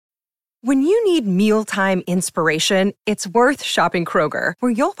When you need mealtime inspiration, it's worth shopping Kroger,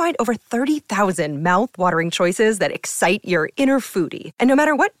 where you'll find over 30,000 mouth-watering choices that excite your inner foodie. And no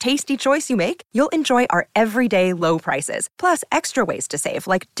matter what tasty choice you make, you'll enjoy our everyday low prices, plus extra ways to save,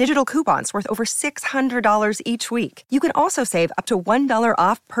 like digital coupons worth over $600 each week. You can also save up to $1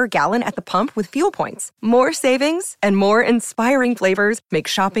 off per gallon at the pump with fuel points. More savings and more inspiring flavors make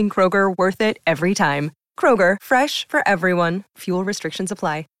shopping Kroger worth it every time. Kroger, fresh for everyone. Fuel restrictions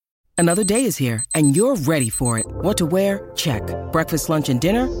apply. Another day is here, and you're ready for it. What to wear? Check. Breakfast, lunch, and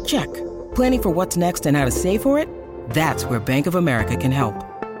dinner? Check. Planning for what's next and how to save for it? That's where Bank of America can help.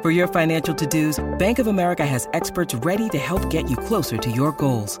 For your financial to-dos, Bank of America has experts ready to help get you closer to your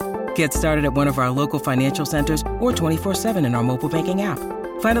goals. Get started at one of our local financial centers or 24/7 in our mobile banking app.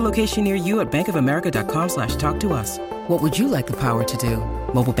 Find a location near you at bankofamerica.com/talktous. What would you like the power to do?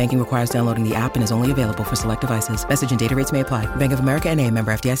 Mobile banking requires downloading the app and is only available for select devices. Message and data rates may apply. Bank of America N.A.,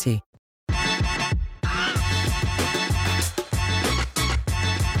 member FDIC.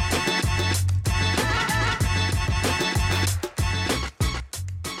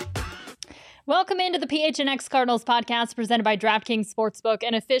 Welcome into the PHNX Cardinals podcast presented by DraftKings Sportsbook,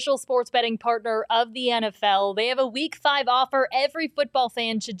 an official sports betting partner of the NFL. They have a Week 5 offer every football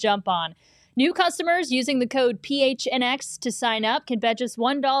fan should jump on. New customers using the code PHNX to sign up can bet just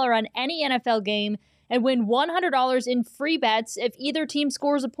 $1 on any NFL game and win $100 in free bets if either team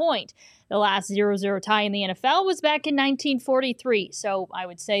scores a point. The last 0-0 tie in the NFL was back in 1943, so I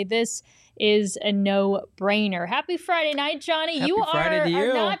would say this is a no-brainer. Happy Friday night, Johnny. Happy Friday to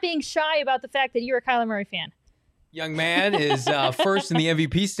you. Are not being shy about the fact that you're a Kyler Murray fan. Young man is first in the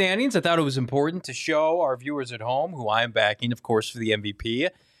MVP standings. I thought it was important to show our viewers at home who I am backing, of course, for the MVP,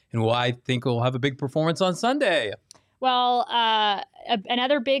 and who I think will have a big performance on Sunday. Well,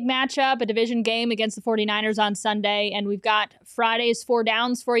 another big matchup, a division game against the 49ers on Sunday, and we've got Friday's 4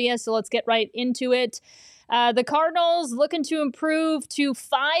 downs for you, so let's get right into it. The Cardinals looking to improve to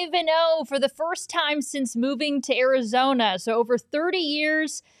 5-0 for the first time since moving to Arizona. So over 30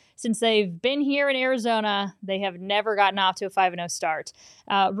 years since they've been here in Arizona, they have never gotten off to a 5-0 start.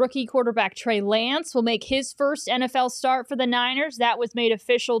 Rookie quarterback Trey Lance will make his first NFL start for the Niners. That was made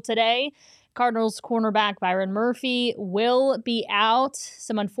official today. Cardinals cornerback Byron Murphy will be out.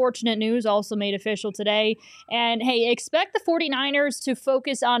 Some unfortunate news also made official today. And hey, expect the 49ers to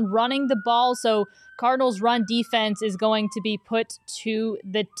focus on running the ball. So Cardinals run defense is going to be put to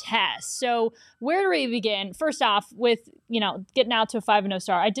the test. So where do we begin? First off, with, getting out to a 5-0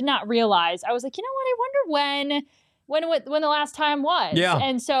 start, I did not realize. I was like, I wonder when the last time was. Yeah.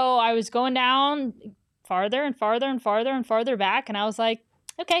 And so I was going down farther and farther and farther and farther back. And I was like,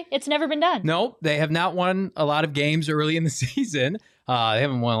 okay, it's never been done. No, they have not won a lot of games early in the season. They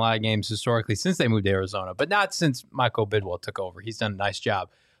haven't won a lot of games historically since they moved to Arizona, but not since Michael Bidwell took over. He's done a nice job.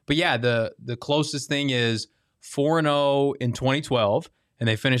 But yeah, the closest thing is 4-0 in 2012, and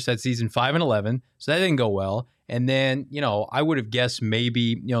they finished that season 5-11, so that didn't go well. And then, I would have guessed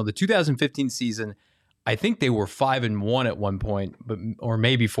maybe, the 2015 season, I think they were 5-1 at one point, or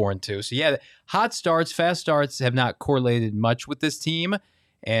maybe 4-2. So yeah, hot starts, fast starts have not correlated much with this team.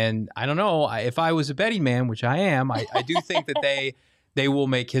 And I don't know, if I was a betting man, which I am, I do think that they will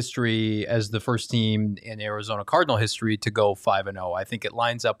make history as the first team in Arizona Cardinal history to go 5-0. I think it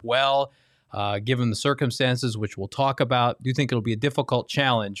lines up well, given the circumstances, which we'll talk about. I do think it'll be a difficult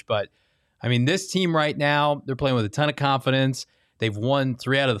challenge. But, I mean, this team right now, they're playing with a ton of confidence. They've won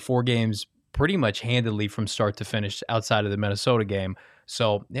 3 out of the 4 games pretty much handedly from start to finish outside of the Minnesota game.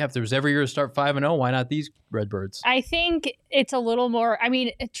 So, yeah, if there was every year to start 5-0, why not these Redbirds? I think it's a little more,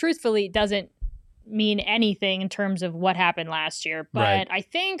 truthfully, it doesn't mean anything in terms of what happened last year. But Right. I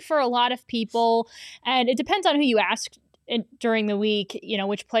think for a lot of people, and it depends on who you ask during the week,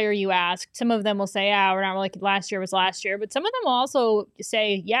 which player you ask. Some of them will say, we're not really, last year was last year. But some of them will also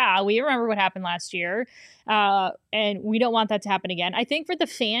say, yeah, we remember what happened last year. And we don't want that to happen again. I think for the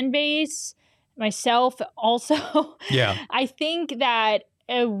fan base, myself also, Yeah. I think that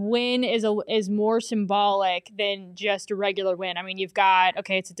a win is more symbolic than just a regular win. I mean, you've got,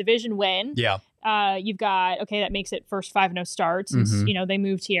 it's a division win. Yeah. You've got, that makes it first 5-0 start since, they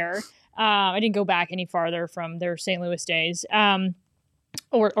moved here. I didn't go back any farther from their St. Louis days.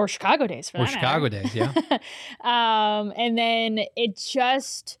 Or Chicago days for that matter. Chicago days, yeah. And then it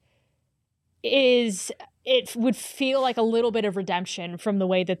just is, it would feel like a little bit of redemption from the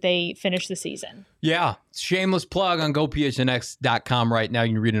way that they finished the season. Yeah. Shameless plug on GoPHNX.com right now.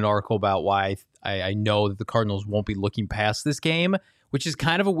 You can read an article about why I know that the Cardinals won't be looking past this game, which is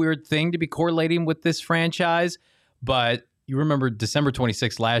kind of a weird thing to be correlating with this franchise. But you remember December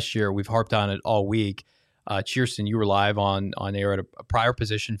 26th last year, we've harped on it all week. Cheerson, you were live on air at a prior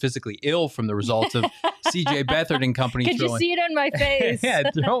position, physically ill from the result of C.J. Beathard and company. Could you see it on my face?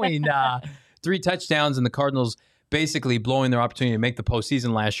 Throwing 3 touchdowns, and the Cardinals basically blowing their opportunity to make the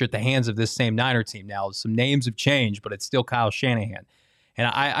postseason last year at the hands of this same Niner team. Now, some names have changed, but it's still Kyle Shanahan. And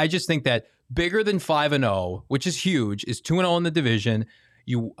I just think that bigger than 5-0, which is huge, is 2-0 in the division.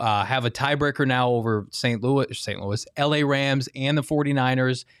 You have a tiebreaker now over St. Louis, LA Rams, and the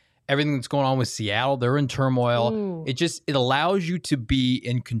 49ers. Everything that's going on with Seattle, they're in turmoil. Ooh. It allows you to be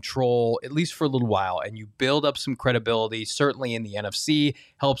in control, at least for a little while, and you build up some credibility, certainly in the NFC,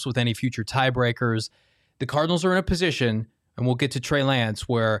 helps with any future tiebreakers. The Cardinals are in a position, and we'll get to Trey Lance,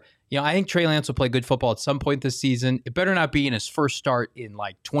 where I think Trey Lance will play good football at some point this season. It better not be in his first start in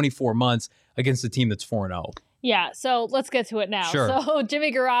like 24 months against a team that's 4-0. Yeah, so let's get to it now. Sure. So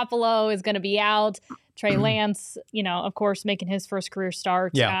Jimmy Garoppolo is going to be out. Trey Lance, of course, making his first career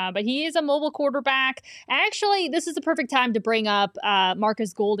start. Yeah. But he is a mobile quarterback. Actually, this is the perfect time to bring up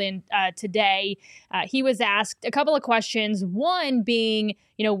Marcus Golden today. He was asked a couple of questions. One being,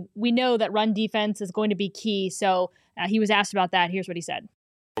 we know that run defense is going to be key. So he was asked about that. Here's what he said.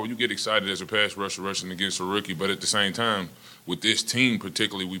 You get excited as a pass rusher rushing against a rookie, but at the same time, with this team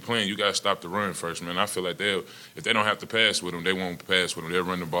particularly we playing, you got to stop the run first, man. I feel like if they don't have to pass with them, they won't pass with them. They'll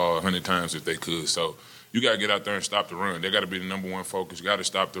run the ball 100 times if they could. So you got to get out there and stop the run. They got to be the number one focus. You got to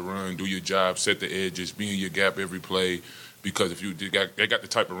stop the run, do your job, set the edges, be in your gap every play. Because if they got the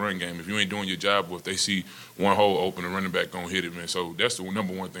type of run game. If you ain't doing your job, or if they see one hole open, the running back gonna hit it, man. So that's the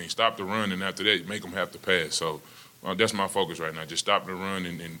number one thing. Stop the run, and after that, make them have to pass. So that's my focus right now. Just stop the run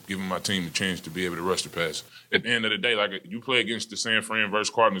and giving my team a chance to be able to rush the pass. At the end of the day, like you play against the San Fran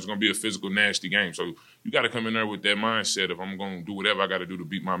versus Cardinals, it's going to be a physical, nasty game. So you got to come in there with that mindset of I'm going to do whatever I got to do to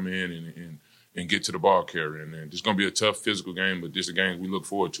beat my man and get to the ball carrier. And it's going to be a tough physical game, but this is a game we look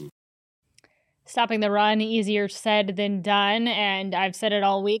forward to. Stopping the run, easier said than done. And I've said it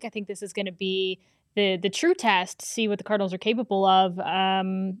all week. I think this is going to be the true test to see what the Cardinals are capable of,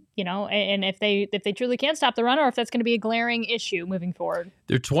 and if they truly can't stop the run, or if that's going to be a glaring issue moving forward.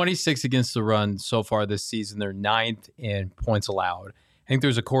 They're 26 against the run so far this season. They're 9th in points allowed. I think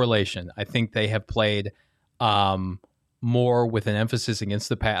there's a correlation. I think they have played more with an emphasis against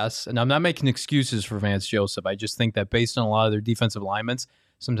the pass. And I'm not making excuses for Vance Joseph. I just think that based on a lot of their defensive alignments,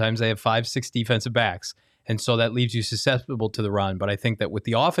 sometimes they have 5-6 defensive backs. And so that leaves you susceptible to the run. But I think that with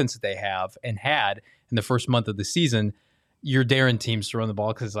the offense that they have and had in the first month of the season, you're daring teams to run the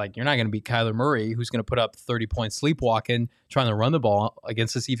ball because you're not going to beat Kyler Murray, who's going to put up 30-point sleepwalking trying to run the ball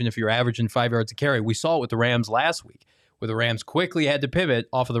against us, even if you're averaging 5 yards a carry. We saw it with the Rams last week, where the Rams quickly had to pivot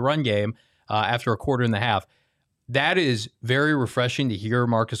off of the run game after a quarter and a half. That is very refreshing to hear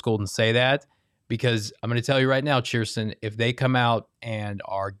Marcus Golden say that, because I'm going to tell you right now, Cheerson, if they come out and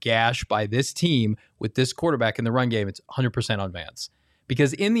are gashed by this team with this quarterback in the run game, it's 100% on Vance.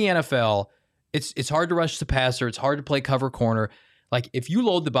 Because in the NFL, it's hard to rush the passer. It's hard to play cover corner. If you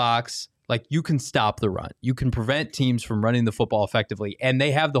load the box, you can stop the run. You can prevent teams from running the football effectively, and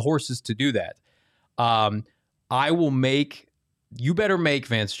they have the horses to do that. You better make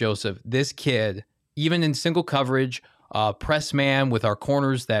Vance Joseph, this kid, even in single coverage, press man with our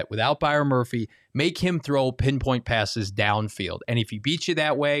corners that without Byron Murphy, make him throw pinpoint passes downfield. And if he beats you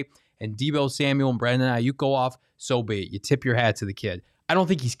that way and Deebo Samuel and Brandon Ayuk go off, so be it. You tip your hat to the kid. I don't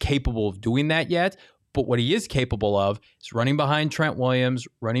think he's capable of doing that yet, but what he is capable of is running behind Trent Williams,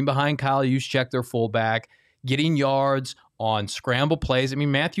 running behind Kyle Juszczyk, their fullback, getting yards on scramble plays.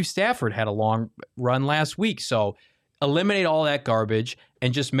 Matthew Stafford had a long run last week, so eliminate all that garbage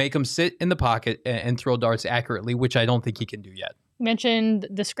and just make him sit in the pocket and throw darts accurately, which I don't think he can do yet. Mentioned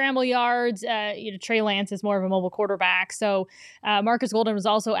the scramble yards. Trey Lance is more of a mobile quarterback. So Marcus Golden was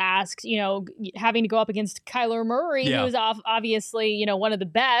also asked, having to go up against Kyler Murray, who is obviously, one of the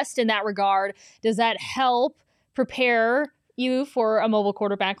best in that regard. Does that help prepare you for a mobile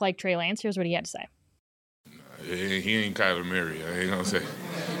quarterback like Trey Lance? Here's what he had to say. He ain't Kyler Murray. I ain't gonna say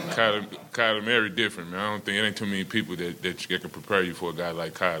Kyler Murray different, man. I don't think it ain't too many people that can prepare you for a guy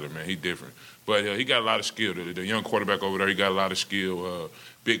like Kyler, man. He different, but he got a lot of skill. The young quarterback over there, he got a lot of skill.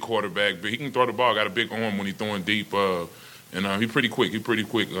 Big quarterback, but he can throw the ball. Got a big arm when he's throwing deep. And he's pretty quick.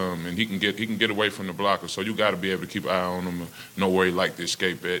 And he can get away from the blocker. So you got to be able to keep an eye on him, and know where he like to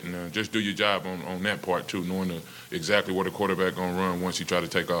escape at, and just do your job on that part too, knowing exactly where the quarterback gonna run once he try to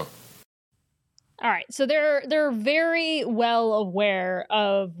take off. All right, so they're very well aware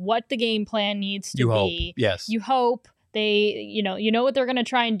of what the game plan needs to be. Yes. You hope they, you know what they're going to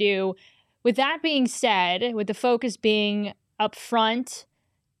try and do. With that being said, with the focus being up front,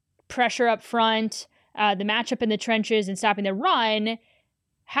 pressure up front, the matchup in the trenches and stopping the run,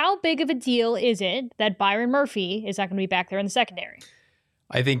 How big of a deal is it that Byron Murphy is not going to be back there in the secondary?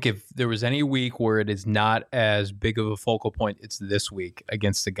 I think if there was any week where it is not as big of a focal point, it's this week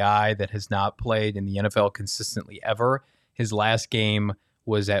against a guy that has not played in the NFL consistently ever. His last game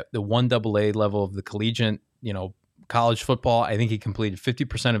was at the 1AA level of the collegiate, college football. I think he completed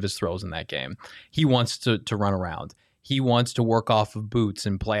 50% of his throws in that game. He wants to run around. He wants to work off of boots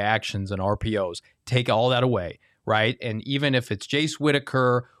and play actions and RPOs. Take all that away, right? And even if it's Jace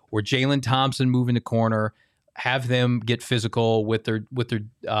Whitaker or Jalen Thompson moving the corner, have them get physical with their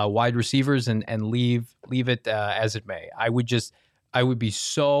wide receivers and leave it as it may. There'd be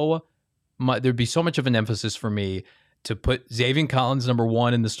so much of an emphasis for me to put Xavier Collins number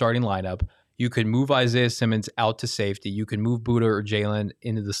 1 in the starting lineup. You could move Isaiah Simmons out to safety. You can move Buddha or Jalen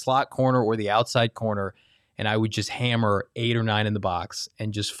into the slot corner or the outside corner, and I would just hammer 8 or 9 in the box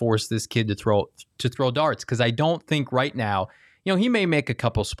and just force this kid to throw darts, because I don't think right now, he may make a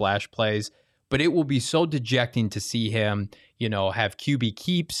couple splash plays, but it will be so dejecting to see him, have QB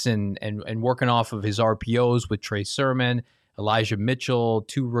keeps and working off of his RPOs with Trey Sermon, Elijah Mitchell,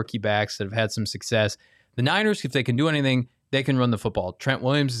 2 rookie backs that have had some success. The Niners, if they can do anything, they can run the football. Trent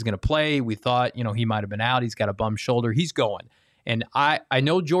Williams is going to play. We thought, he might have been out. He's got a bum shoulder. He's going. And I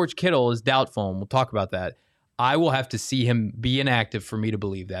know George Kittle is doubtful, and we'll talk about that. I will have to see him be inactive for me to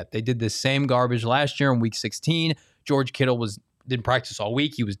believe that. They did this same garbage last year in Week 16. George Kittle didn't practice all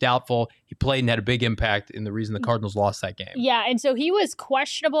week. He was doubtful. He played and had a big impact in the reason the Cardinals lost that game. Yeah, and so he was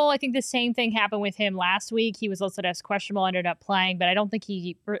questionable. I think the same thing happened with him last week. He was listed as questionable, ended up playing, but I don't think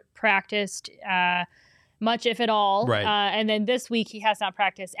he practiced much, if at all. Right. And then this week he has not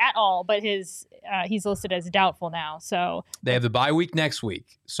practiced at all, but he's listed as doubtful now. So they have the bye week next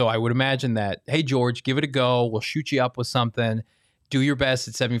week. So I would imagine that, hey, George, give it a go. We'll shoot you up with something. Do your best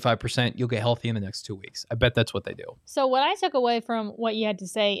at 75%. You'll get healthy in the next 2 weeks. I bet that's what they do. So what I took away from what you had to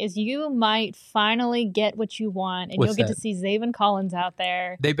say is you might finally get what you want, and you'll get to see Zaven Collins out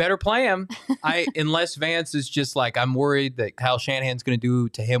there. They better play him. Unless Vance is just like, I'm worried that Kyle Shanahan's going to do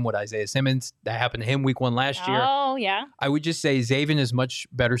to him what Isaiah Simmons, that happened to him week 1 last year. Oh, yeah. I would just say Zaven is much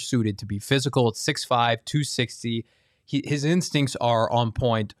better suited to be physical at 6'5", 260. His instincts are on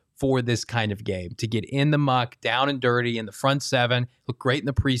point for this kind of game, to get in the muck, down and dirty in the front 7, look great in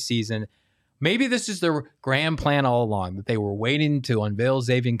the preseason. Maybe this is their grand plan all along, that they were waiting to unveil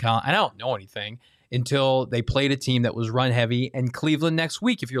Xavier Collins. I don't know anything until they played a team that was run heavy, and Cleveland next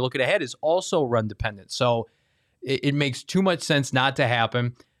week, if you're looking ahead, is also run dependent. So it makes too much sense not to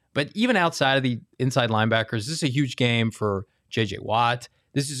happen. But even outside of the inside linebackers, this is a huge game for J.J. Watt.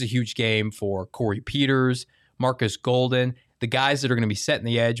 This is a huge game for Corey Peters, Marcus Golden, the guys that are going to be setting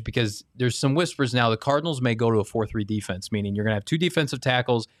the edge, because there's some whispers now the Cardinals may go to a 4-3 defense, meaning you're going to have 2 defensive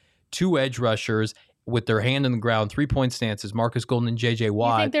tackles, 2 edge rushers with their hand on the ground, 3-point stances, Marcus Golden and J.J.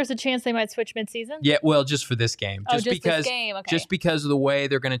 Watt. You think there's a chance they might switch midseason? Yeah, well, just for this game. Just this game, okay. Just because of the way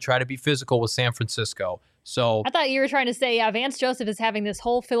they're going to try to be physical with San Francisco. So I thought you were trying to say, Vance Joseph is having this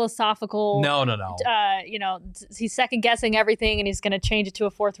whole philosophical. No. He's second guessing everything, and he's going to change it to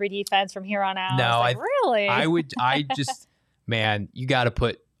a 4-3 defense from here on out. No, really. Man, you got to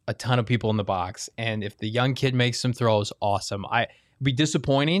put a ton of people in the box, and if the young kid makes some throws, awesome. It'd be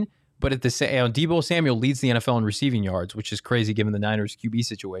disappointing, but at the same, Deebo Samuel leads the NFL in receiving yards, which is crazy given the Niners QB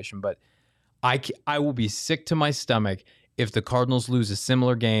situation. But I will be sick to my stomach if the Cardinals lose a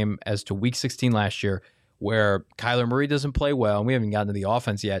similar game as to Week 16 last year, where Kyler Murray doesn't play well, and we haven't gotten to the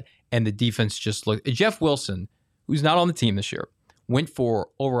offense yet, and the defense just look. Jeff Wilson, who's not on the team this year, went for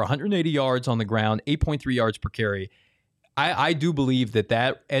over 180 yards on the ground, 8.3 yards per carry. I do believe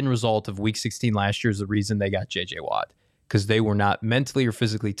that end result of Week 16 last year is the reason they got J.J. Watt, because they were not mentally or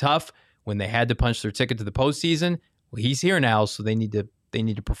physically tough when they had to punch their ticket to the postseason. Well, he's here now, so they need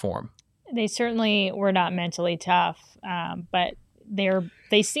to perform. They certainly were not mentally tough, but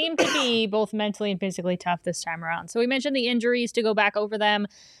they seem to be both mentally and physically tough this time around. So we mentioned the injuries, to go back over them.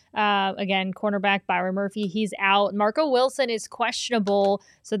 Again, cornerback Byron Murphy, he's out. Marco Wilson is questionable.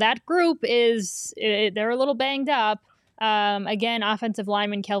 So that group they're a little banged up. Again, offensive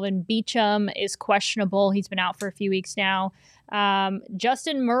lineman Kelvin Beachum is questionable. He's been out for a few weeks now.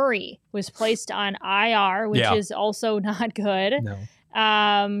 Justin Murray was placed on IR, which is also not good.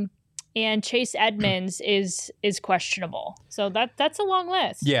 No. And Chase Edmonds is questionable. So that's a long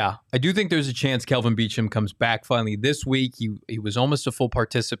list. Yeah, I do think there's a chance Kelvin Beachum comes back finally this week. He was almost a full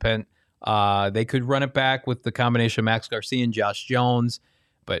participant. They could run it back with the combination of Max Garcia and Josh Jones.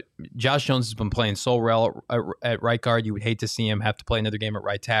 But Josh Jones has been playing so well at right guard. You would hate to see him have to play another game at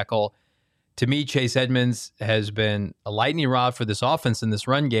right tackle. To me, Chase Edmonds has been a lightning rod for this offense in this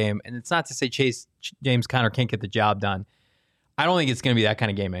run game. And it's not to say James Conner can't get the job done. I don't think it's going to be that kind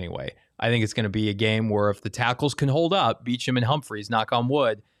of game anyway. I think it's going to be a game where if the tackles can hold up, Beachum and Humphreys, knock on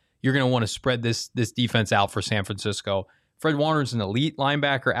wood, you're going to want to spread this defense out for San Francisco. Fred Warner's an elite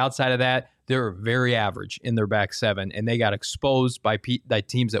linebacker. Outside of that, they're very average in their back seven, and they got exposed by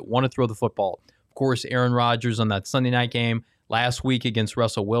teams that want to throw the football. Of course, Aaron Rodgers on that Sunday night game last week against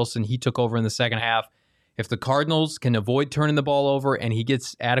Russell Wilson, he took over in the second half. If the Cardinals can avoid turning the ball over and he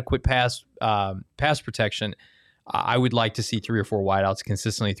gets adequate pass protection, I would like to see 3 or 4 wideouts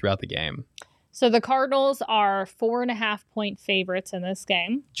consistently throughout the game. So the Cardinals are 4.5-point favorites in this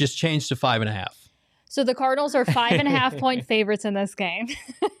game. Just changed to 5.5. So the Cardinals are 5.5-point favorites in this game.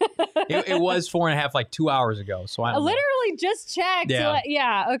 It was 4.5 like 2 hours ago. So I literally just checked.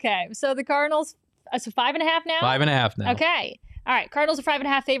 Yeah. Okay. So the Cardinals, so 5.5 now? 5.5 now. Okay. All right. Cardinals are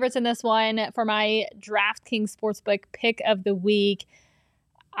 5.5 favorites in this one for my DraftKings Sportsbook pick of the week.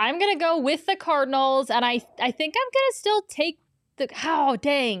 I'm going to go with the Cardinals, and I think I'm going to still take the – oh,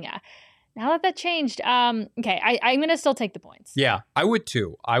 dang. Now that changed. Okay, I'm going to still take the points. Yeah, I would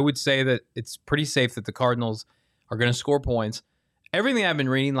too. I would say that it's pretty safe that the Cardinals are going to score points. Everything I've been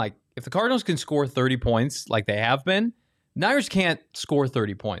reading, like if the Cardinals can score 30 points like they have been, Niners can't score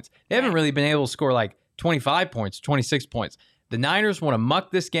 30 points. They haven't really been able to score like 25 points, 26 points. The Niners want to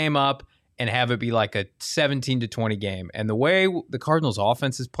muck this game up and have it be like a 17-20 game. And the way the Cardinals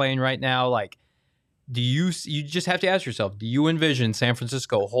offense is playing right now, like, you just have to ask yourself, do you envision San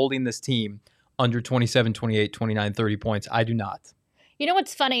Francisco holding this team under 27, 28, 29, 30 points? I do not. You know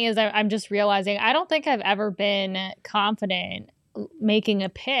what's funny is I'm just realizing I don't think I've ever been confident making a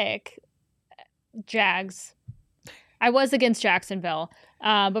pick. Jags. I was against Jacksonville.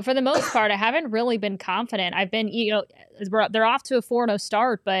 But for the most part, I haven't really been confident. I've been, they're off to a 4-0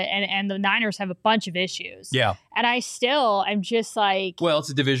 start, and the Niners have a bunch of issues. Yeah. And I'm just like. Well, it's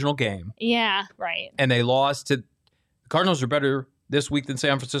a divisional game. Yeah, right. And they lost to, the Cardinals are better this week than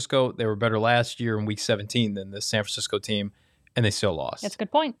San Francisco. They were better last year in week 17 than the San Francisco team, and they still lost. That's a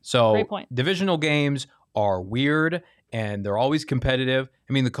good point. So great point. Divisional games are weird, and they're always competitive.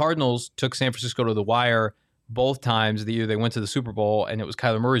 I mean, the Cardinals took San Francisco to the wire both times the year they went to the Super Bowl, and it was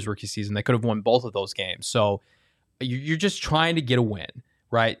Kyler Murray's rookie season. They could have won both of those games. So you're just trying to get a win,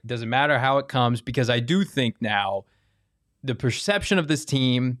 right? Doesn't matter how it comes, because I do think now the perception of this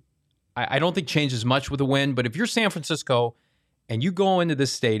team, I don't think changes much with a win. But if you're San Francisco and you go into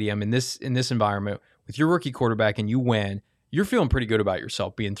this stadium in this environment with your rookie quarterback and you win, you're feeling pretty good about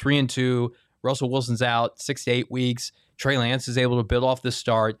yourself. Being 3-2, Russell Wilson's out 6 to 8 weeks. Trey Lance is able to build off this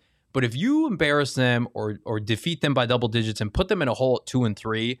start. But if you embarrass them or defeat them by double digits and put them in a hole at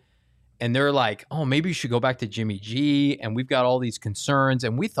 2-3, and they're like, oh, maybe you should go back to Jimmy G, and we've got all these concerns,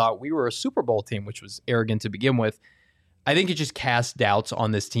 and we thought we were a Super Bowl team, which was arrogant to begin with, I think it just casts doubts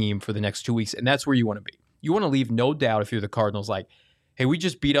on this team for the next 2 weeks, and that's where you want to be. You want to leave no doubt if you're the Cardinals, like, hey, we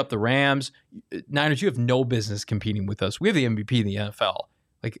just beat up the Rams. Niners, you have no business competing with us. We have the MVP in the NFL.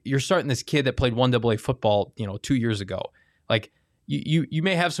 Like, you're starting this kid that played 1AA football, 2 years ago. Like, You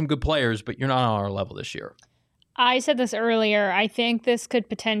may have some good players, but you're not on our level this year. I said this earlier. I think this could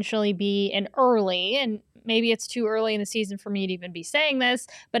potentially be an early, and maybe it's too early in the season for me to even be saying this,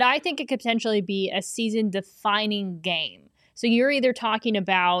 but I think it could potentially be a season-defining game. So you're either talking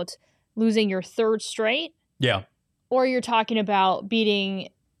about losing your third straight, yeah, or you're talking about beating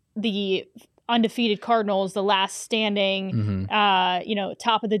the undefeated Cardinals, the last standing,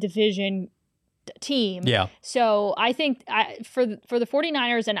 top of the division team. Yeah. So I think for the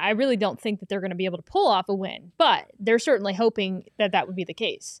 49ers, and I really don't think that they're going to be able to pull off a win, but they're certainly hoping that would be the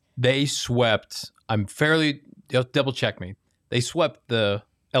case. They swept, double check me, they swept the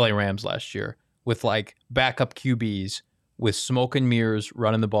LA Rams last year with like backup QBs with smoke and mirrors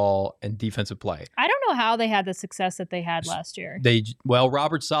running the ball and defensive play. I don't know how they had the success that they had last year.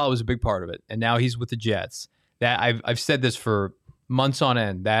 Robert Saleh was a big part of it, and now he's with the Jets. That I've said this for months on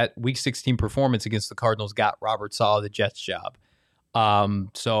end. That Week 16 performance against the Cardinals got Robert Saleh the Jets job.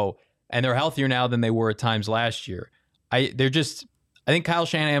 And they're healthier now than they were at times last year. I think Kyle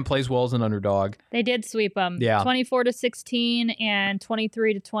Shanahan plays well as an underdog. They did sweep them. Yeah. 24-16 and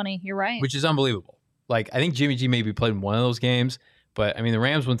 23-20. You're right. Which is unbelievable. Like, I think Jimmy G maybe played in one of those games, but I mean, the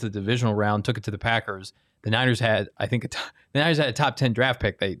Rams went to the divisional round, took it to the Packers. The Niners had, a top 10 draft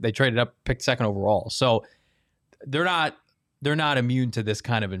pick. They traded up, picked second overall. So they're not immune to this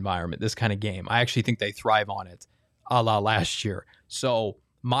kind of environment, this kind of game. I actually think they thrive on it, a la last year. So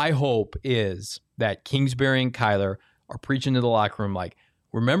my hope is that Kingsbury and Kyler are preaching to the locker room like,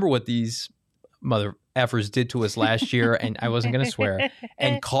 remember what these mother effers did to us last year, and I wasn't going to swear,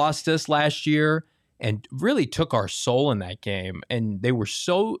 and cost us last year, and really took our soul in that game. And the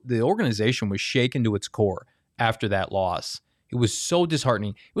organization was shaken to its core after that loss. It was so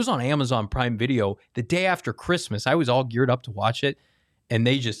disheartening. It was on Amazon Prime Video the day after Christmas. I was all geared up to watch it, and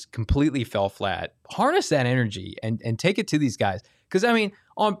they just completely fell flat. Harness that energy and take it to these guys. Because, I mean,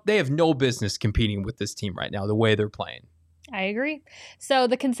 they have no business competing with this team right now, the way they're playing. I agree. So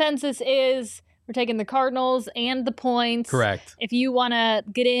the consensus is we're taking the Cardinals and the points. Correct. If you want to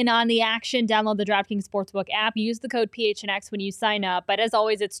get in on the action, download the DraftKings Sportsbook app. Use the code PHNX when you sign up. But as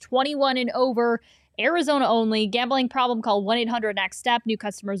always, it's 21 and over. Arizona only. Gambling problem, call 1-800-NEXT-STEP. New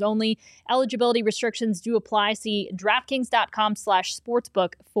customers only. Eligibility restrictions do apply. See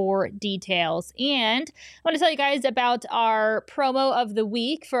DraftKings.com/sportsbook for details. And I want to tell you guys about our promo of the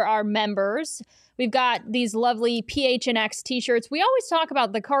week for our members. We've got these lovely PHNX t-shirts. We always talk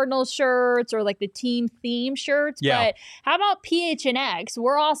about the Cardinals shirts or like the team theme shirts, but how about PHNX?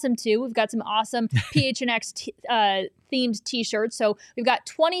 We're awesome too. We've got some awesome PHNX themed t-shirts. So we've got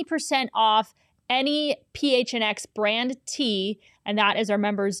 20% off any PHNX brand tee, and that is our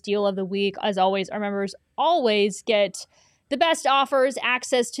members' deal of the week. As always, our members always get the best offers,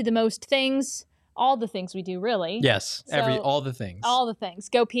 access to the most things, all the things we do, really. Yes, all the things. All the things.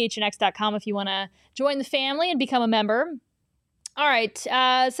 Go phnx.com if you want to join the family and become a member. All right,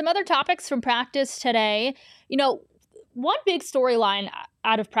 some other topics from practice today. You know, one big storyline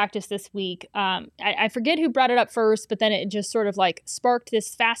out of practice this week, I forget who brought it up first, but then it just sort of like sparked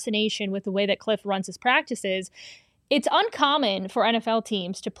this fascination with the way that Cliff runs his practices. It's uncommon for NFL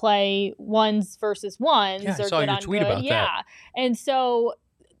teams to play ones versus ones. Yeah, I saw your tweet about that. Yeah, and so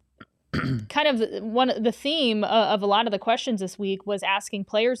kind of the theme of a lot of the questions this week was asking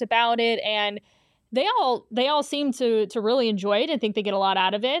players about it, and they all seem to really enjoy it and think they get a lot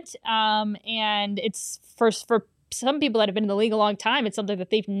out of it. And it's for some people that have been in the league a long time, it's something that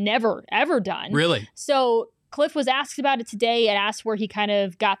they've never, ever done. Really? So Cliff was asked about it today and asked where he kind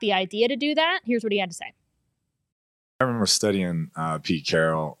of got the idea to do that. Here's what he had to say. I remember studying Pete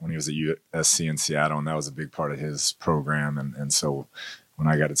Carroll when he was at USC in Seattle, and that was a big part of his program. And so when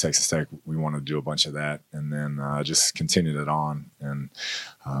I got to Texas Tech, we wanted to do a bunch of that, and then just continued it on. And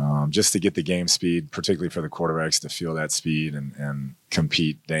just to get the game speed, particularly for the quarterbacks to feel that speed and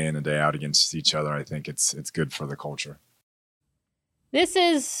compete day in and day out against each other, I think it's good for the culture. This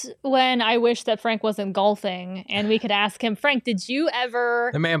is when I wish that Frank wasn't golfing and we could ask him, Frank, did you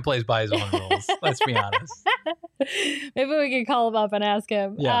ever... The man plays by his own rules. Let's be honest. Maybe we could call him up and ask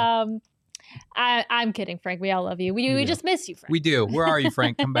him. Yeah. I'm kidding, Frank. We all love you. We just miss you, Frank. We do. Where are you,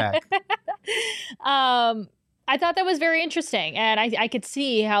 Frank? Come back. I thought that was very interesting, and I could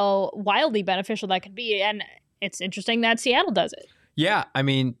see how wildly beneficial that could be. And it's interesting that Seattle does it. Yeah, I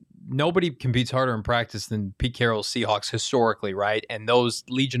mean, nobody competes harder in practice than Pete Carroll's Seahawks historically, right? And those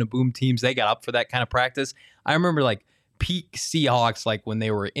Legion of Boom teams, they got up for that kind of practice. I remember like peak Seahawks, like when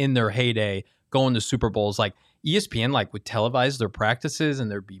they were in their heyday, going to Super Bowls, like ESPN like would televise their practices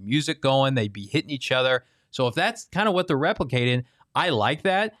and there'd be music going, they'd be hitting each other. So if that's kind of what they're replicating, I like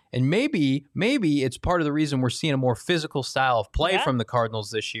that. And maybe it's part of the reason we're seeing a more physical style of play from the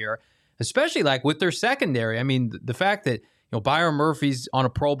Cardinals this year, especially like with their secondary. I mean, the fact that, you know, Byron Murphy's on a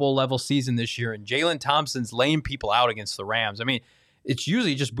Pro Bowl level season this year and Jalen Thompson's laying people out against the Rams. I mean, it's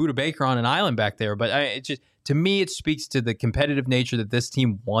usually just Budda Baker on an island back there, but it just, to me, it speaks to the competitive nature that this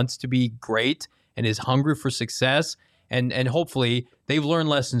team wants to be great and is hungry for success. And hopefully they've learned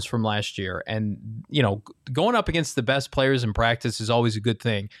lessons from last year. And, you know, going up against the best players in practice is always a good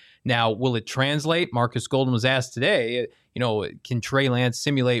thing. Now, will it translate? Marcus Golden was asked today, you know, can Trey Lance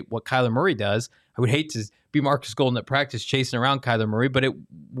simulate what Kyler Murray does? I would hate to be Marcus Golden at practice chasing around Kyler Murray, but it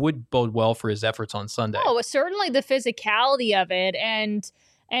would bode well for his efforts on Sunday. Oh, certainly the physicality of it.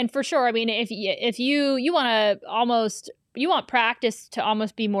 And for sure, I mean, if you want practice to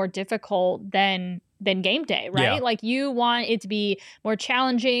almost be more difficult than game day, right? Yeah. Like you want it to be more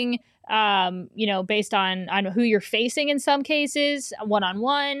challenging, you know, based on who you're facing in some cases,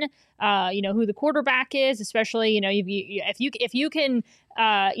 one-on-one, you know, who the quarterback is, especially, you know, if you can,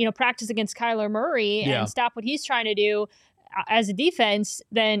 you know, practice against Kyler Murray and stop what he's trying to do as a defense,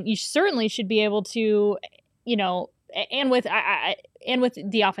 then you certainly should be able to, you know, and with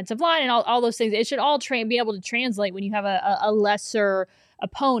the offensive line and all those things, it should all be able to translate when you have a lesser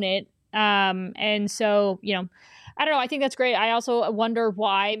opponent. And so, you know, I don't know. I think that's great. I also wonder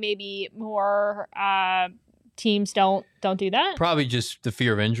why maybe more teams don't do that. Probably just the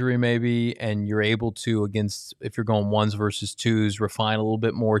fear of injury, maybe, and you're able to, if you're going ones versus twos, refine a little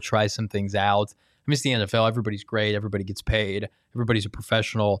bit more, try some things out. I mean, it's the NFL. Everybody's great. Everybody gets paid. Everybody's a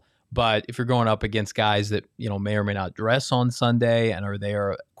professional. But if you're going up against guys that, you know, may or may not dress on Sunday and are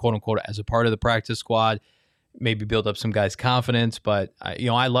there, quote unquote, as a part of the practice squad, maybe build up some guys' confidence. But, you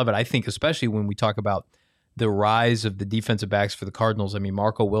know, I love it. I think especially when we talk about the rise of the defensive backs for the Cardinals. I mean,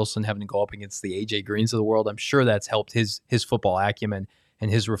 Marco Wilson having to go up against the A.J. Greens of the world, I'm sure that's helped his football acumen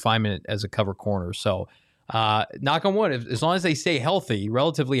and his refinement as a cover corner. So knock on wood, as long as they stay healthy,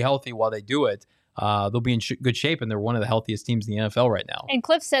 relatively healthy while they do it, they'll be in good shape, and they're one of the healthiest teams in the NFL right now. And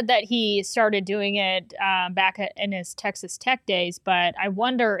Cliff said that he started doing it in his Texas Tech days, but I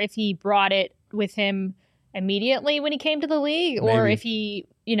wonder if he brought it with him immediately when he came to the league, or if he,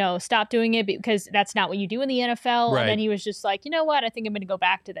 stopped doing it because that's not what you do in the NFL. Right. And then he was just like, you know what, I think I'm going to go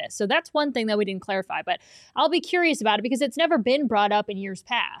back to this. So that's one thing that we didn't clarify, but I'll be curious about it because it's never been brought up in years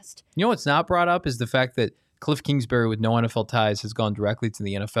past. You know what's not brought up is the fact that Cliff Kingsbury, with no NFL ties, has gone directly to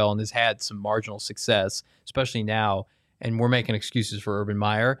the NFL and has had some marginal success, especially now. And we're making excuses for Urban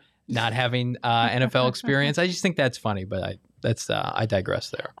Meyer not having NFL experience. I just think that's funny, but I digress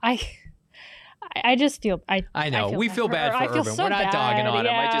there. I just feel I know we feel bad for Urban. So we're not dogging on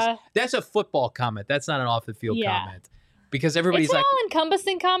him. That's a football comment. That's not an off the field comment. Because everybody's it's like, an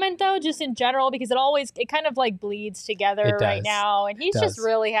all-encompassing comment, though, just in general, because it kind of like bleeds together right now, and he's just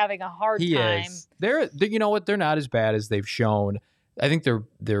really having a hard time. He is. They're you know what? They're not as bad as they've shown. I think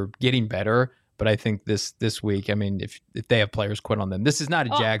they're getting better, but I think this week, I mean, if they have players quit on them, this is not a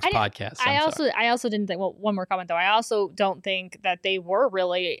Jags podcast. I also didn't think. Well, one more comment though. I also don't think that they were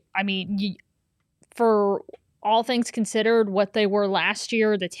really. I mean, for all things considered, what they were last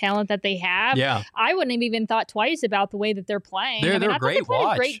year, the talent that they have, I wouldn't have even thought twice about the way that they're playing. They're I great. They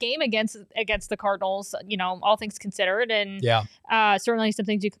played a great game against the Cardinals, all things considered, and certainly some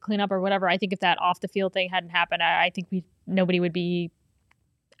things you could clean up or whatever. I think if that off the field thing hadn't happened, I think nobody would be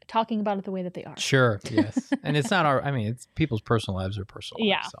talking about it the way that they are. Sure, yes, and it's not it's people's personal lives are personal.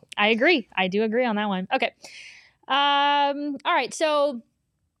 Yeah, lives, so. I agree. I do agree on that one. Okay, all right, so.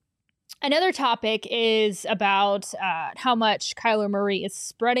 Another topic is about how much Kyler Murray is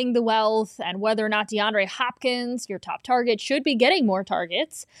spreading the wealth and whether or not DeAndre Hopkins, your top target, should be getting more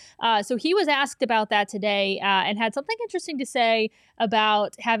targets. So he was asked about that today and had something interesting to say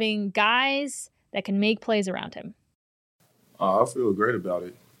about having guys that can make plays around him. I feel great about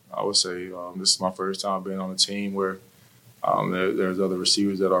it. I would say this is my first time being on a team where there's other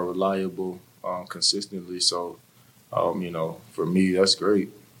receivers that are reliable consistently. So, for me, that's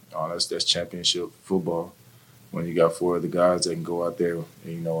great. That's championship football when you got four other guys that can go out there,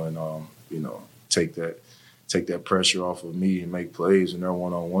 and take that pressure off of me and make plays when they're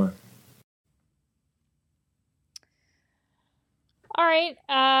one-on-one. All right.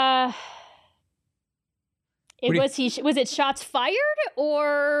 Was it shots fired,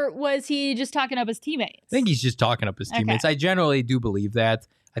 or was he just talking up his teammates? I think he's just talking up his teammates. Okay. I generally do believe that.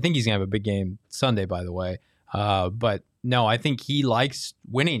 I think he's going to have a big game Sunday, by the way. But no, I think he likes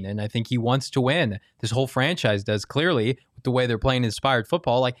winning, and I think he wants to win. This whole franchise does, clearly, with the way they're playing inspired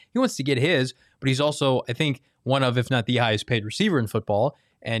football. Like, he wants to get his, but he's also, I think, one of, if not the highest paid receiver in football,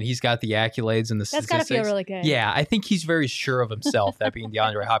 and he's got the accolades and the statistics. That's got to feel really good. Yeah, I think he's very sure of himself, that being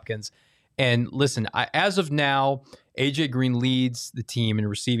DeAndre Hopkins. And listen, as of now, A.J. Green leads the team in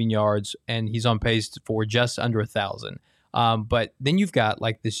receiving yards, and he's on pace for just under 1,000. But then you've got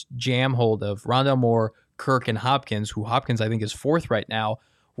like this jam hold of Rondale Moore, Kirk, and Hopkins, who Hopkins I think is fourth right now,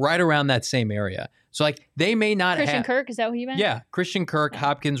 right around that same area. So like they may not have Christian Kirk, is that who you meant? Yeah, Christian Kirk,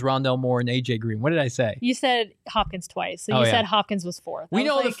 Hopkins, Rondale Moore, and A.J. Green. What did I say? You said Hopkins twice, so you said Hopkins was fourth. We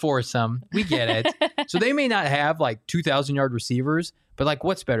know the foursome. We get it. So they may not have like 2,000-yard receivers, but like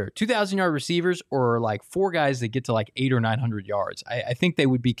what's better, 2,000-yard receivers or like four guys that get to like 800 or 900 yards? I think they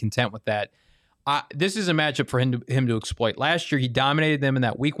would be content with that. This is a matchup for him to exploit. Last year, he dominated them in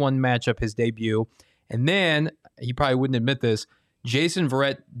that Week 1 matchup, his debut. And then, he probably wouldn't admit this, Jason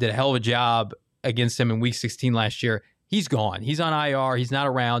Verrett did a hell of a job against him in Week 16 last year. He's gone. He's on IR. He's not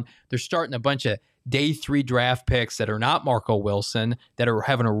around. They're starting a bunch of day 3 draft picks that are not Marco Wilson, that are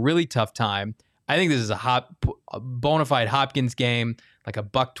having a really tough time. I think this is a bona fide Hopkins game, like a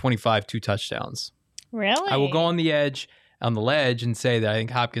 $125, 2 touchdowns. Really? I will go on the ledge and say that I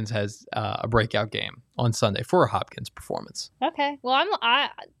think Hopkins has a breakout game on Sunday for a Hopkins performance. Okay. Well,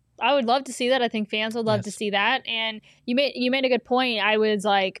 I would love to see that. I think fans would love to see that. And you made a good point. I was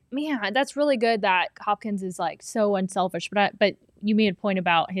like, man, that's really good that Hopkins is like so unselfish. But you made a point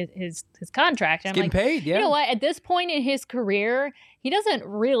about his contract. He's getting paid, yeah. You know what? At this point in his career, he doesn't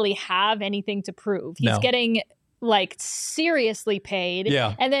really have anything to prove. He's getting like seriously paid.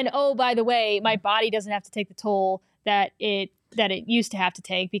 Yeah. And then, oh, by the way, my body doesn't have to take the toll that it used to have to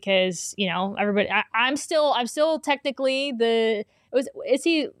take because, everybody I'm still technically did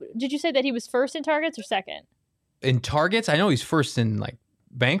you say that he was first in targets or second? In targets? I know he's first in like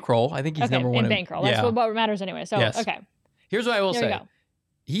bankroll. I think he's number one in bankroll. That's what matters anyway. So, yes. Okay. Here's what I will say.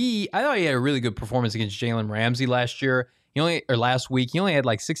 I thought he had a really good performance against Jalen Ramsey last week. He only had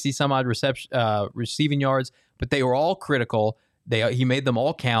like 60 some odd receiving yards, but they were all critical. He made them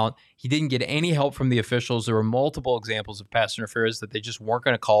all count. He didn't get any help from the officials. There were multiple examples of pass interference that they just weren't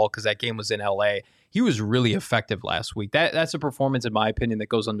going to call because that game was in LA. He was really effective last week. That's a performance, in my opinion, that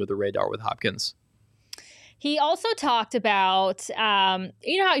goes under the radar with Hopkins. He also talked about, how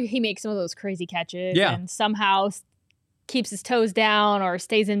he makes some of those crazy catches and somehow keeps his toes down or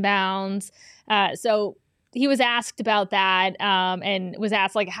stays in bounds. So he was asked about that and was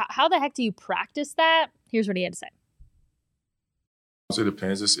asked, like, how the heck do you practice that? Here's what he had to say. It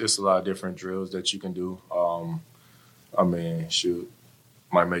depends. It's a lot of different drills that you can do.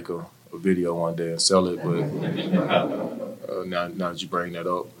 Might make a video one day and sell it, but now that you bring that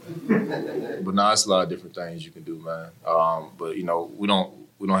up. But no, it's a lot of different things you can do, man. But we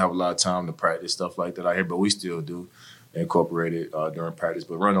don't have a lot of time to practice stuff like that out here, but we still do incorporate it during practice.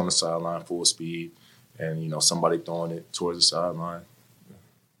 But run on the sideline full speed, and somebody throwing it towards the sideline.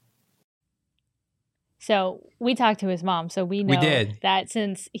 So we talked to his mom, so we know that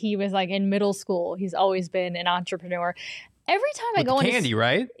since he was like in middle school, he's always been an entrepreneur. Every time I go with the candy,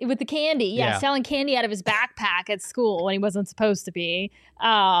 right? With the candy, selling candy out of his backpack at school when he wasn't supposed to be.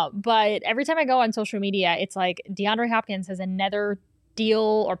 But every time I go on social media, it's like DeAndre Hopkins has another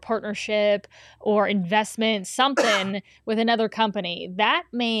deal or partnership or investment, something with another company. That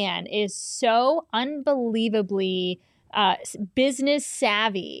man is so unbelievably business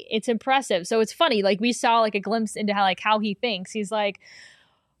savvy. It's impressive. So it's funny. Like we saw like a glimpse into how he thinks. He's like,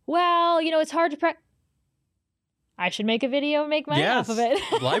 well, it's hard to I should make a video and make money off of it.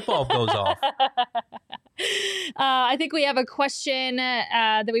 Light bulb goes off. I think we have a question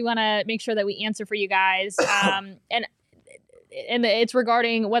that we want to make sure that we answer for you guys. And it's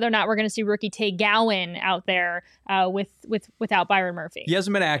regarding whether or not we're going to see rookie Tay Gowan out there without Byron Murphy. He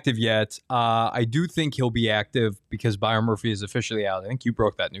hasn't been active yet. I do think he'll be active because Byron Murphy is officially out. I think you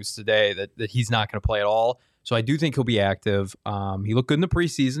broke that news today that he's not going to play at all. So I do think he'll be active. He looked good in the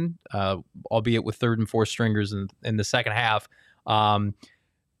preseason, albeit with third and fourth stringers in the second half.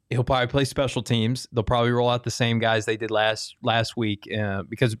 He'll probably play special teams. They'll probably roll out the same guys they did last week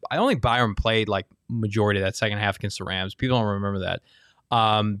because I don't think Byron played like majority of that second half against the Rams. People don't remember that.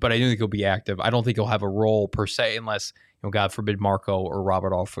 But I do think he'll be active. I don't think he'll have a role per se unless, God forbid, Marco or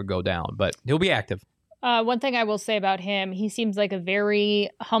Robert Alford go down. But he'll be active. One thing I will say about him, he seems like a very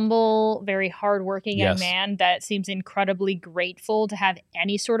humble, very hardworking young man that seems incredibly grateful to have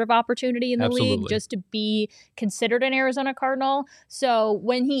any sort of opportunity in the league, just to be considered an Arizona Cardinal. So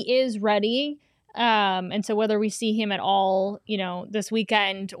when he is ready, and so whether we see him at all, this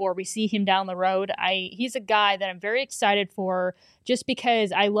weekend or we see him down the road, he's a guy that I'm very excited for just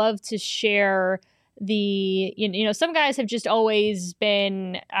because I love to share some guys have just always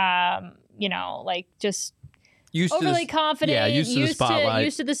been, just used overly confident, used to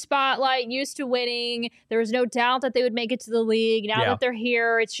the spotlight, used to winning. There was no doubt that they would make it to the league. Now that they're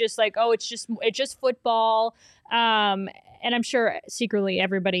here, it's just like, it's just football. And I'm sure secretly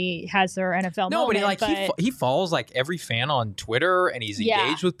everybody has their NFL moment. But he follows like every fan on Twitter and he's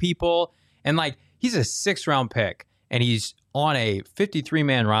engaged with people. And like he's a 6th round pick and he's on a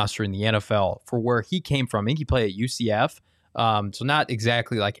 53-man roster in the NFL for where he came from. I think he played at UCF. So not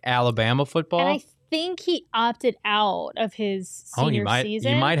exactly like Alabama football. And I think he opted out of his senior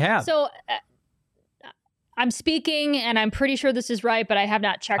season. He might have. So I'm speaking, and I'm pretty sure this is right, but I have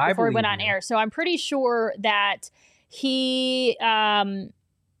not checked before we went on air. So I'm pretty sure that he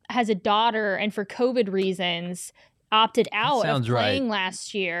has a daughter, and for COVID reasons, opted out of playing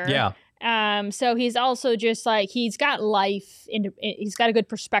last year. Yeah. So he's also just like he's got he's got a good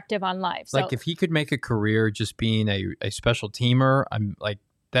perspective on life. So, like if he could make a career just being a special teamer, I'm like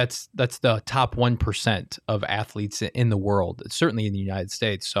that's the top 1% of athletes in the world, certainly in the United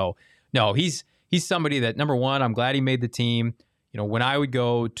States. So no, he's somebody that, number one, I'm glad he made the team. When I would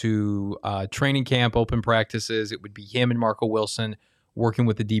go to training camp, open practices, it would be him and Marco Wilson working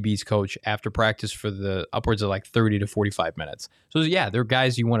with the DB's coach after practice for the upwards of like 30 to 45 minutes. So they're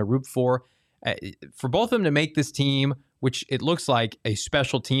guys you want to root for. For both of them to make this team, which it looks like a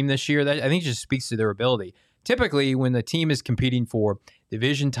special team this year, that I think just speaks to their ability. Typically, when the team is competing for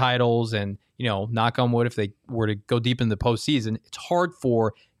division titles and, knock on wood, if they were to go deep in the postseason, it's hard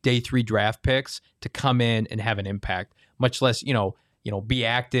for day 3 draft picks to come in and have an impact, much less, be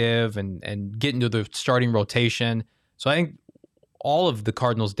active and get into the starting rotation. So I think all of the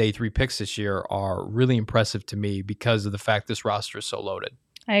Cardinals' day 3 picks this year are really impressive to me because of the fact this roster is so loaded.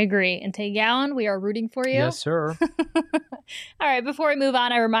 I agree. And Tay Gowan, we are rooting for you. Yes, sir. All right. Before we move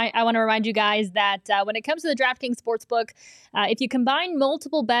on, I want to remind you guys that when it comes to the DraftKings Sportsbook, if you combine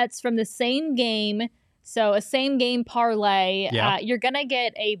multiple bets from the same game, so a same game parlay, you're going to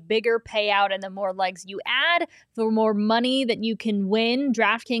get a bigger payout, and the more legs you add, the more money that you can win.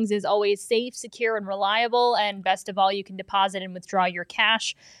 DraftKings is always safe, secure, and reliable. And best of all, you can deposit and withdraw your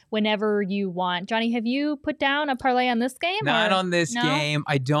cash whenever you want. Johnny, have you put down a parlay on this game? Not on this game.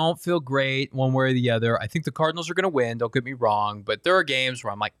 I don't feel great one way or the other. I think the Cardinals are going to win. Don't get me wrong. But there are games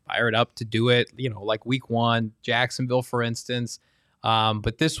where I'm like fired up to do it, like week 1, Jacksonville, for instance.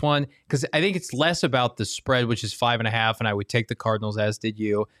 But this one, because I think it's less about the spread, which is 5.5, and I would take the Cardinals, as did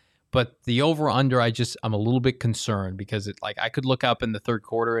you. But the over/under, I'm a little bit concerned because I could look up in the third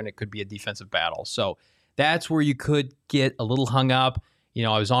quarter and it could be a defensive battle. So that's where you could get a little hung up.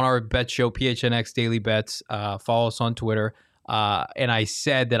 I was on our bet show, PHNX Daily Bets. Follow us on Twitter. And I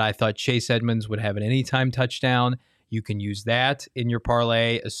said that I thought Chase Edmonds would have an anytime touchdown. You can use that in your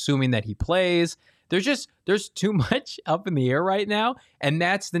parlay, assuming that he plays. There's too much up in the air right now, and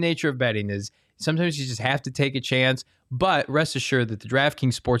that's the nature of betting. Is sometimes you just have to take a chance, but rest assured that the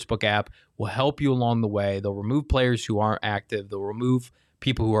DraftKings Sportsbook app will help you along the way. They'll remove players who aren't active. They'll remove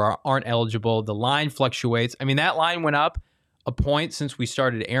people who aren't eligible. The line fluctuates. I mean, that line went up a point since we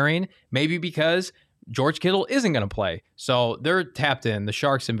started airing, maybe because George Kittle isn't going to play. So they're tapped in. The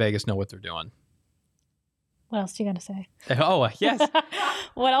Sharks in Vegas know what they're doing. What else do you got to say? Oh, yes.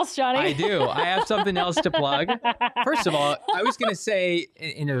 What else, Johnny? I do. I have something else to plug. First of all, I was going to say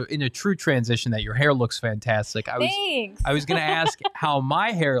in a true transition that your hair looks fantastic. Thanks. I was going to ask how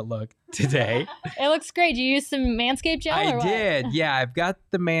my hair looked today. It looks great. You used some Manscaped gel or what? I did. Yeah, I've got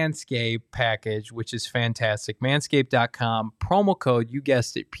the Manscaped package, which is fantastic. Manscaped.com. Promo code, you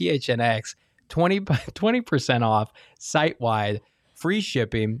guessed it, PHNX. 20% off site-wide. Free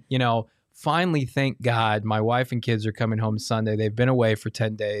shipping. Finally, thank God, my wife and kids are coming home Sunday. They've been away for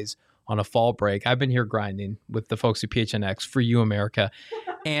 10 days on a fall break. I've been here grinding with the folks at PHNX for you, America.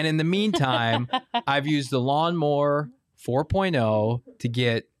 And in the meantime, I've used the Lawnmower 4.0 to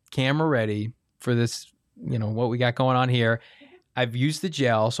get camera ready for this, what we got going on here. I've used the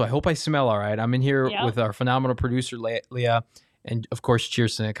gel, so I hope I smell all right. I'm in here with our phenomenal producer, Leah, and, of course,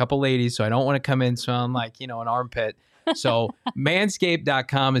 Cheerson, a couple ladies, so I don't want to come in smelling like, an armpit. So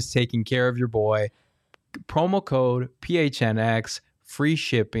manscaped.com is taking care of your boy. Promo code PHNX, free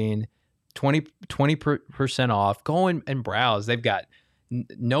shipping, 20% off. Go and browse. They've got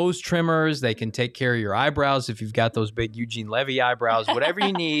nose trimmers. They can take care of your eyebrows if you've got those big Eugene Levy eyebrows, whatever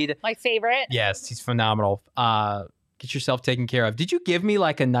you need. My favorite. Yes, he's phenomenal. Get yourself taken care of. Did you give me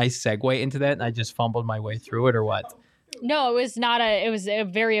like a nice segue into that and I just fumbled my way through it or what? No, it was not it was a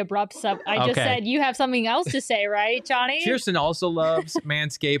very abrupt I just said, you have something else to say, right, Johnny? Kirsten also loves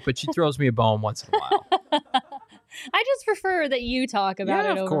Manscaped, but she throws me a bone once in a while. I just prefer that you talk about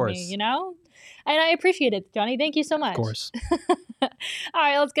it over me, And I appreciate it, Johnny. Thank you so much. Of course. All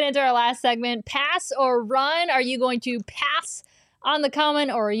right, let's get into our last segment. Pass or run? Are you going to pass on the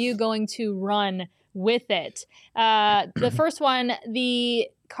comment or are you going to run with it? The first one, the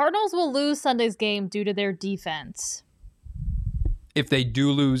Cardinals will lose Sunday's game due to their defense. If they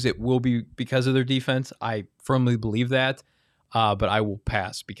do lose, it will be because of their defense. I firmly believe that, but I will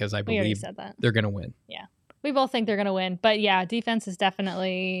pass because I believe they're going to win. Yeah, we both think they're going to win. But yeah, defense is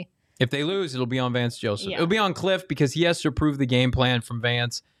definitely... If they lose, it'll be on Vance Joseph. Yeah. It'll be on Cliff because he has to approve the game plan from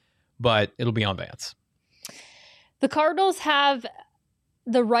Vance, but it'll be on Vance. The Cardinals have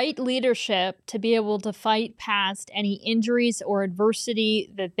the right leadership to be able to fight past any injuries or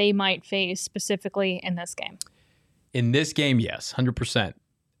adversity that they might face specifically in this game. In this game, yes, 100%.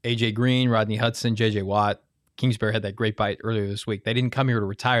 A.J. Green, Rodney Hudson, J.J. Watt, Kingsbury had that great bite earlier this week. They didn't come here to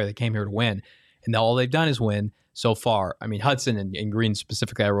retire. They came here to win. And all they've done is win so far. I mean, Hudson and Green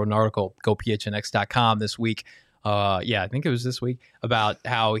specifically, I wrote an article, gophnx.com this week. I think it was this week, about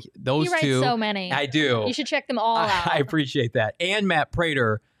how those two. You write so many. I do. You should check them all out. I appreciate that. And Matt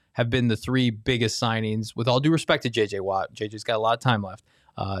Prater have been the three biggest signings, with all due respect to J.J. Watt. J.J.'s got a lot of time left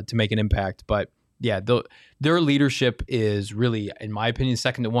to make an impact. But yeah, their leadership is really, in my opinion,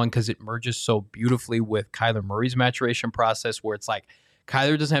 second to one because it merges so beautifully with Kyler Murray's maturation process, where it's like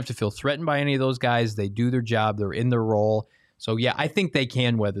Kyler doesn't have to feel threatened by any of those guys. They do their job. They're in their role. So, yeah, I think they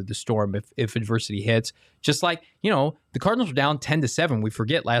can weather the storm if adversity hits. Just like, the Cardinals were down 10-7. We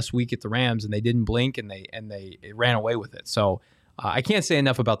forget last week at the Rams, and they didn't blink, and they ran away with it. So I can't say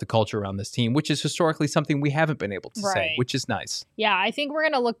enough about the culture around this team, which is historically something we haven't been able to say, which is nice. Yeah, I think we're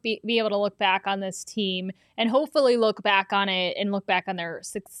going to be able to look back on this team and hopefully look back on it and look back on their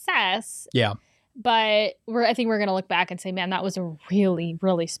success. Yeah. But I think we're going to look back and say, man, that was a really,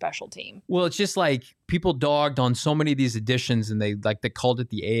 really special team. Well, it's just like people dogged on so many of these additions, and they called it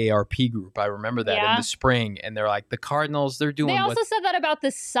the AARP group. I remember that in the spring, and they're like, the Cardinals, they're doing. They also said that about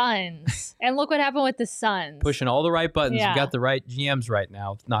the Suns, and look what happened with the Suns. Pushing all the right buttons. Yeah. We got the right GMs right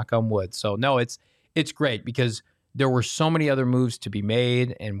now. Knock on wood. So no, it's great because there were so many other moves to be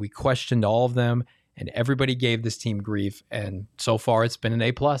made, and we questioned all of them, and everybody gave this team grief, and so far it's been an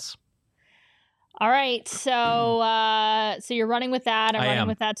A+. All right, so you're running with that. I'm running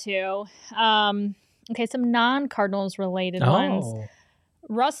with that too. Okay, some non-Cardinals related ones.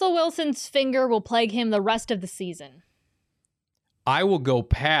 Russell Wilson's finger will plague him the rest of the season. I will go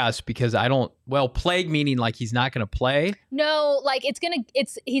pass because I don't. Well, plague meaning like he's not going to play. No, like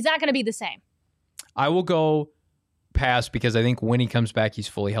he's not going to be the same. I will go pass because I think when he comes back, he's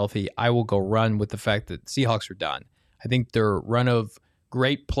fully healthy. I will go run with the fact that Seahawks are done. I think their run of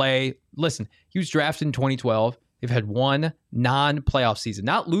great play. Listen, he was drafted in 2012. They've had one non-playoff season,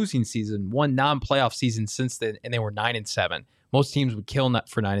 not losing season, one non-playoff season since then, and they were 9-7. Most teams would kill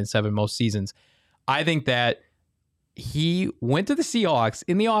for 9-7 most seasons. I think that he went to the Seahawks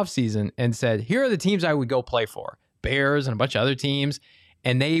in the offseason and said, here are the teams I would go play for. Bears and a bunch of other teams.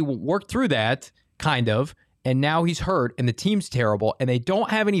 And they worked through that, kind of. And now he's hurt, and the team's terrible, and they don't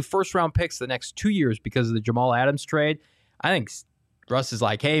have any first-round picks the next 2 years because of the Jamal Adams trade. I think Russ is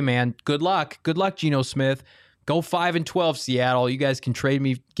like, hey, man, good luck. Good luck, Geno Smith. Go 5-12, Seattle. You guys can trade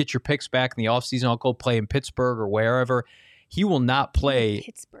me, get your picks back in the offseason. I'll go play in Pittsburgh or wherever. He will not play.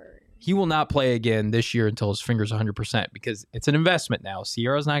 Pittsburgh. He will not play again this year until his finger's 100% because it's an investment now.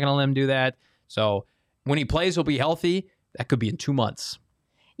 Sierra's not going to let him do that. So when he plays, he'll be healthy. That could be in 2 months.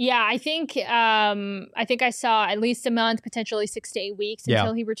 Yeah, I think I saw at least a month, potentially 6 to 8 weeks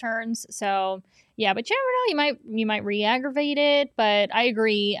until he returns. So yeah, but you never know. You might re-aggravate it. But I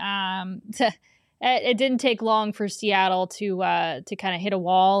agree. It didn't take long for Seattle to kind of hit a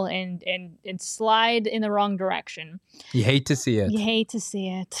wall and slide in the wrong direction. You hate to see it. You hate to see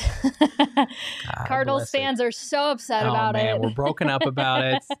it. Cardinals fans are so upset about it. We're broken up about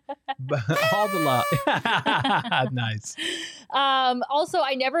it. All the love. Nice. Also,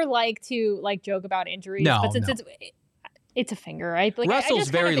 I never like to joke about injuries, but since it's a finger, right? Like, Russell's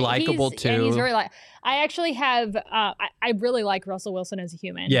very likable too. And he's very I actually have. I really like Russell Wilson as a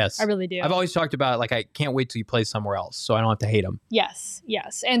human. Yes, I really do. I've always talked about it, I can't wait till he plays somewhere else, so I don't have to hate him. Yes.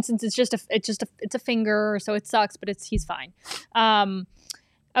 And since it's a finger, so it sucks, but he's fine.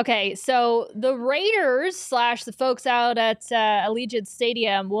 Okay, so the Raiders / the folks out at Allegiant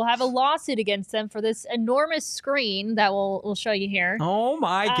Stadium will have a lawsuit against them for this enormous screen that we'll show you here. Oh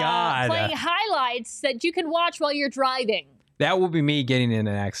my God. Playing highlights that you can watch while you're driving. That will be me getting in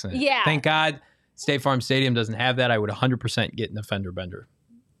an accident. Yeah. Thank God State Farm Stadium doesn't have that. I would 100% get in a fender bender.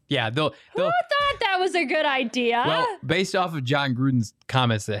 Yeah, Who thought that was a good idea? Well, based off of John Gruden's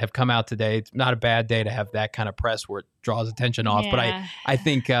comments that have come out today, it's not a bad day to have that kind of press where it draws attention off. Yeah. But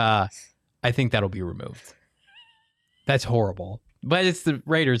I think that'll be removed. That's horrible. But it's the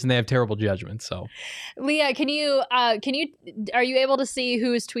Raiders and they have terrible judgment. So, Leah, are you able to see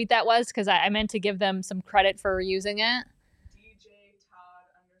whose tweet that was? Because I meant to give them some credit for using it.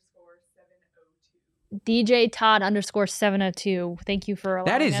 DJ Todd _702. Thank you for allowing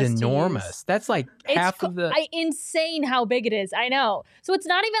that is us enormous. To use. That's like half of the. Insane how big it is. I know. So it's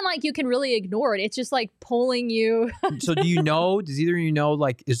not even like you can really ignore it. It's just like pulling you. So do you know? Does either of you know?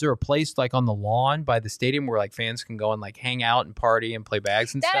 Is there a place on the lawn by the stadium where fans can go and hang out and party and play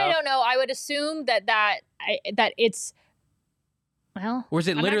bags and stuff? I don't know. I would assume that it's. Well, or is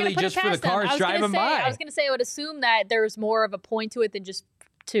it literally just for the cars driving by? I was going to say I would assume that there's more of a point to it than just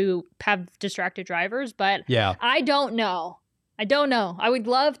to have distracted drivers, but yeah, I don't know. I would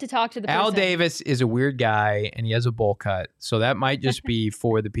love to talk to the person. Al Davis is a weird guy and he has a bowl cut, so that might just be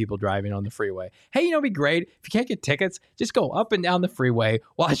for the people driving on the freeway. Hey, it'd be great if you can't get tickets, just go up and down the freeway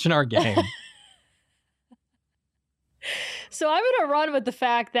watching our game. So I'm going to run with the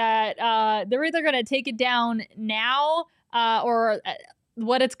fact that they're either going to take it down now or they're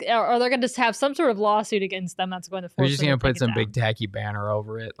going to just have some sort of lawsuit against them that's going to force them. They're just going to put some down. big tacky banner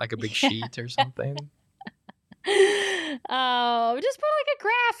over it, like a big sheet or something. Just put a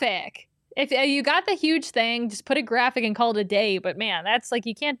graphic. If you got the huge thing, just put a graphic and call it a day. But man, that's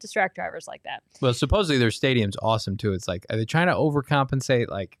you can't distract drivers like that. Well, supposedly their stadium's awesome too. It's are they trying to overcompensate?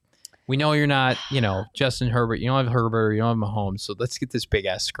 We know you're not, Justin Herbert. You don't have Herbert. You don't have Mahomes. So let's get this big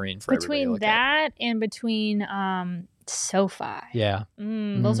ass screen for everybody to look at. And between SoFi. Yeah.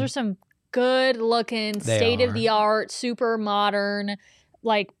 Those are some good looking, state of the art, super modern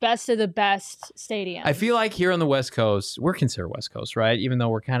like best of the best stadiums. I feel like here on the West Coast, we're considered West Coast, right? Even though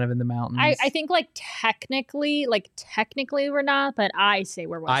we're kind of in the mountains. I think technically we're not, but I say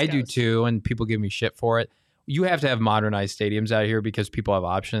we're West Coast. I do too, and people give me shit for it. You have to have modernized stadiums out here because people have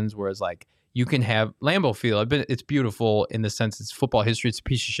options, whereas like you can have Lambeau Field. It's beautiful in the sense it's football history. It's a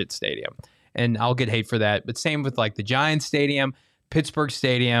piece of shit stadium, and I'll get hate for that. But same with like the Giants Stadium, Pittsburgh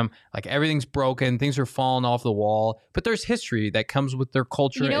Stadium, like everything's broken, things are falling off the wall, but there's history that comes with their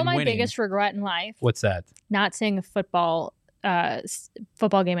culture. You know, and my winning. biggest regret in life? What's that? Not seeing a football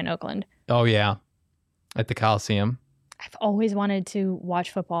game in Oakland. Oh yeah, at the Coliseum. I've always wanted to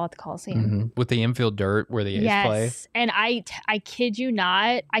watch football at the Coliseum. With the infield dirt where the A's play. Yes, and I kid you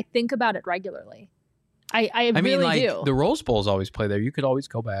not, I think about it regularly. I mean, really like, do. The Rose Bowls always play there. You could always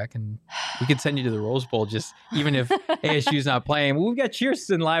go back and we could send you to the Rose Bowl, just even if ASU's not playing. Well, we've got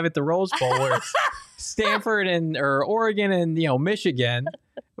Cheerston live at the Rose Bowl where it's Stanford or Oregon and Michigan.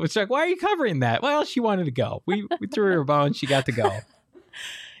 It's like, why are you covering that? Well, she wanted to go. We threw her a bone. She got to go.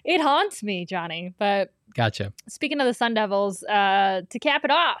 It haunts me, Johnny. But gotcha. Speaking of the Sun Devils, to cap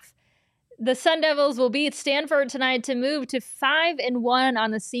it off, the Sun Devils will beat Stanford tonight to move to 5-1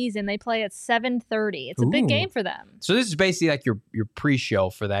 on the season. They play at 7:30. It's a big game for them. So this is basically like your pre-show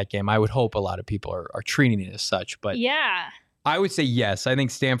for that game. I would hope a lot of people are treating it as such. But yeah, I would say yes. I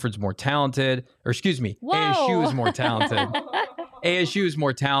think Stanford's more talented. Or excuse me, Whoa. ASU is more talented. ASU is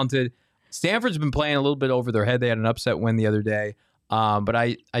more talented. Stanford's been playing a little bit over their head. They had an upset win the other day. But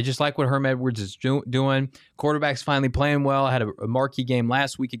I just like what Herm Edwards is doing. Quarterback's finally playing well. I had a marquee game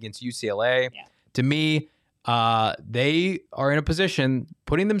last week against UCLA. Yeah. To me, they are in a position,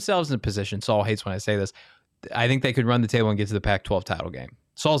 putting themselves in a position. Saul hates when I say this. I think they could run the table and get to the Pac-12 title game.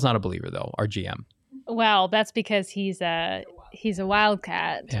 Saul's not a believer, though, our GM. Well, that's because he's a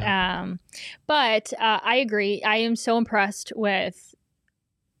wildcat. Yeah. But I agree. I am so impressed with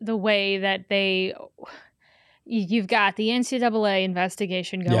the way that you've got the NCAA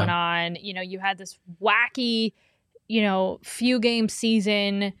investigation going on. You had this wacky, few game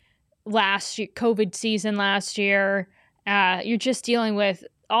season last year, COVID season last year. You're just dealing with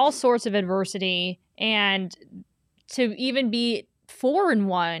all sorts of adversity, and to even be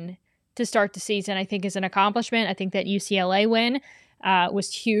 4-1 to start the season, I think is an accomplishment. I think that UCLA win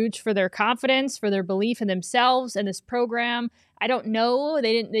was huge for their confidence, for their belief in themselves and this program. I don't know.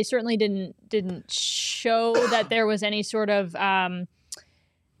 They certainly didn't show that there was any sort of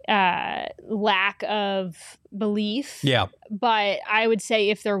lack of belief. Yeah. But I would say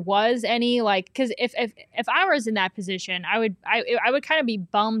if there was any, because if I was in that position, I would kind of be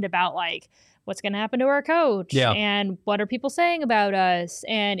bummed about what's going to happen to our coach and what are people saying about us,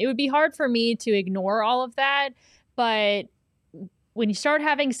 and it would be hard for me to ignore all of that. But when you start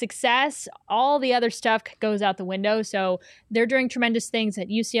having success, all the other stuff goes out the window. So they're doing tremendous things. That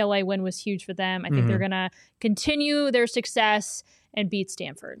UCLA win was huge for them. I think they're going to continue their success and beat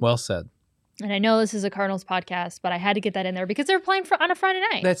Stanford. Well said. And I know this is a Cardinals podcast, but I had to get that in there because they're playing on a Friday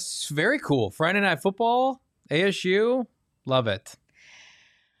night. That's very cool. Friday night football, ASU, love it.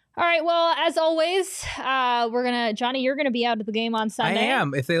 All right. Well, as always, Johnny, you're gonna be out at the game on Sunday. I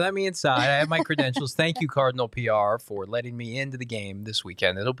am. If they let me inside, I have my credentials. Thank you, Cardinal PR, for letting me into the game this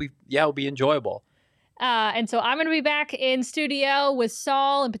weekend. It'll be enjoyable. And so I'm going to be back in studio with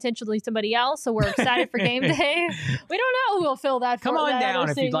Saul and potentially somebody else. So we're excited for game day. We don't know who will fill that. Come on down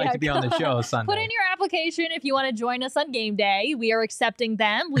if you'd like to be on the show Sunday. Put in your application if you want to join us on game day. We are accepting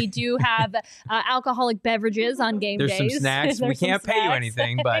them. We do have alcoholic beverages on game days. There's some snacks. We can't pay you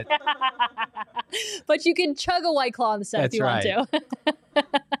anything, but but you can chug a White Claw on the set if you want to.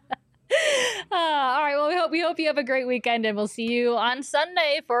 All right. Well, we hope you have a great weekend, and we'll see you on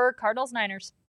Sunday for Cardinals Niners.